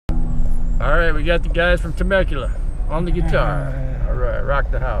All right, we got the guys from Temecula on the guitar. All right,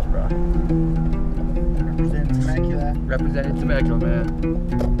 rock the house, bro. Representing Temecula. Representing Temecula, man.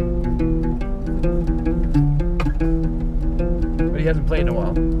 But he hasn't played in a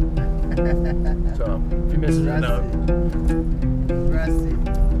while. So, if he misses a note. Rusty.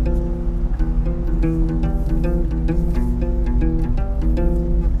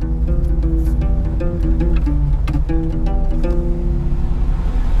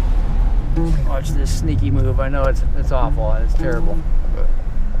 Watch this sneaky move. I know it's awful and it's terrible, but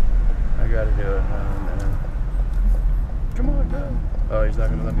I gotta do it. Oh, man. Come on, go. Oh, he's not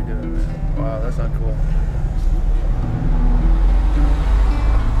gonna let me do it, man. Wow, that's not cool.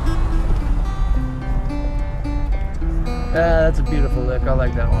 Yeah, that's a beautiful lick. I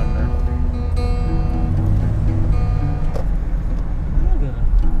like that one, man.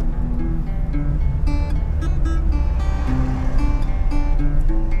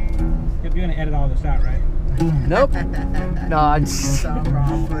 You're gonna edit all this out, right? Nope. No, It's all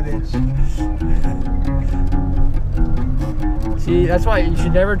raw footage. See, that's why you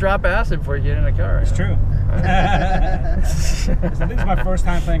should never drop acid before you get in a car. It's true. So this is my first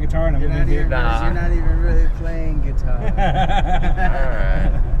time playing guitar and I'm You're not even really playing guitar.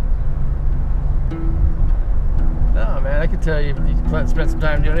 Alright. No, man, I can tell you spend some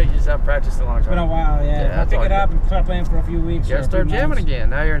time doing it, you just haven't practiced a long time. It's been a while, yeah. I pick it up and start playing for a few weeks. You gotta start jamming again.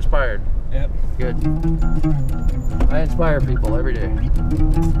 Now you're inspired. Yep. Good. I inspire people every day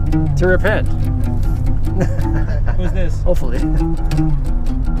to repent. Who's this? Hopefully. Oops.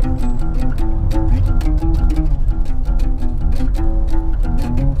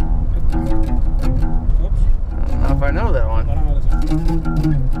 I don't know if I know that one. I don't know this one.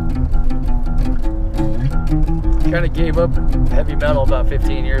 Kind of gave up heavy metal about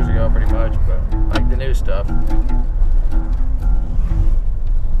 15 years ago, pretty much, but I like the new stuff.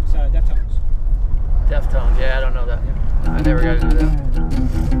 It's Deftones. Deftones, yeah, I don't know that. I never got to do that.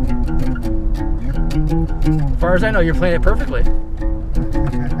 As far as I know, you're playing it perfectly.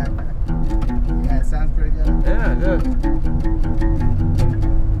 Yeah, it sounds pretty good. Yeah, good.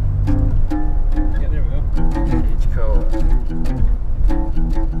 Yeah, there we go. H code.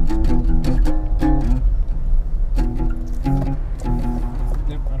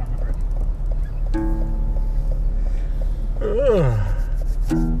 Yep, I don't remember it.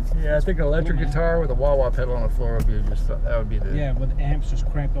 Yeah, I think an electric guitar with a wah-wah pedal on the floor would be just, that would be the... Yeah, with amps just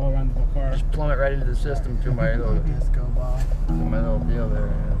cranked all around the whole car. Just plumb it right into the system through my little, Disco ball. through my little deal there.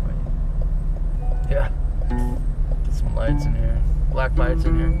 Yeah. Get some lights in here. Black lights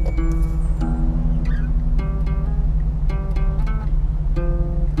in here. There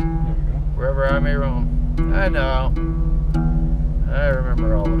we go. Wherever I may roam. I know. I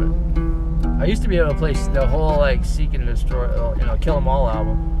remember all of it. I used to be able to play the whole like Seek and Destroy, you know, Kill 'Em All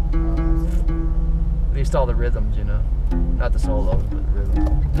album. At least all the rhythms, you know. Not the solos, but the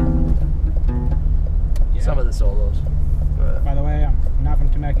rhythms. Yeah. Some of the solos. But By the way, I'm not from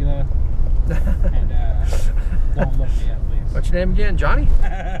Temecula. And don't look me up, please. what's your name again? Johnny?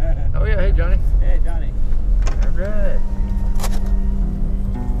 Oh yeah, hey Johnny. Hey, Johnny. All right.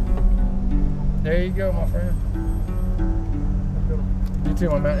 There you go, my friend. You too,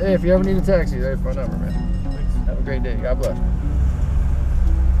 my man. Hey, if you ever need a taxi, there's my number, man. Thanks. Have a great day. God bless.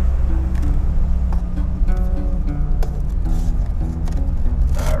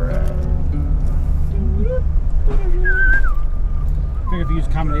 All right. I think if you use a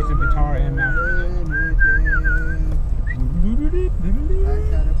combination of guitar and mouse. I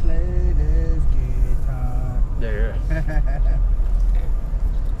gotta play this guitar. There.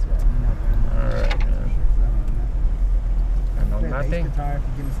 All right, man. I know Play bass nothing. guitar if you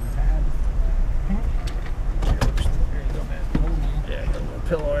give me some tabs. There you go, man. Yeah, got a little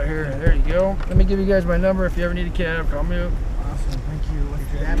pillow right here. There you go. Let me give you guys my number. If you ever need a cab, call me up. Awesome, thank you.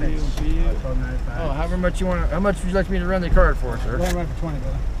 What's your damage? Oh, however much you want. How much would you like me to run the card for, sir? We're run for 20,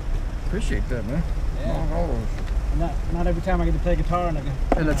 brother. Appreciate that, man. Yeah. All those. Not every time I get to play guitar and I can.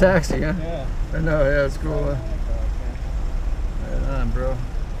 In a taxi, huh? Yeah. I know. Yeah, it's cool. Right on, bro.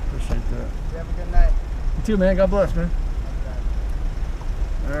 Appreciate that. You have a good night. You too, man. God bless, man.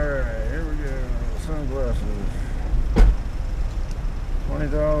 All right, here we go. Sunglasses.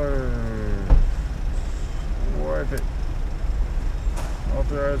 $20. Wipe it.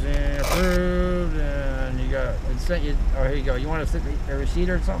 Authorizing, approved, and you got it sent you. Oh, here you go. You want to send a receipt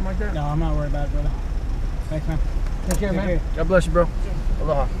or something like that? No, I'm not worried about it, brother. Thanks, man. Take care, man. God bless you, bro.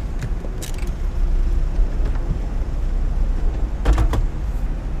 Aloha.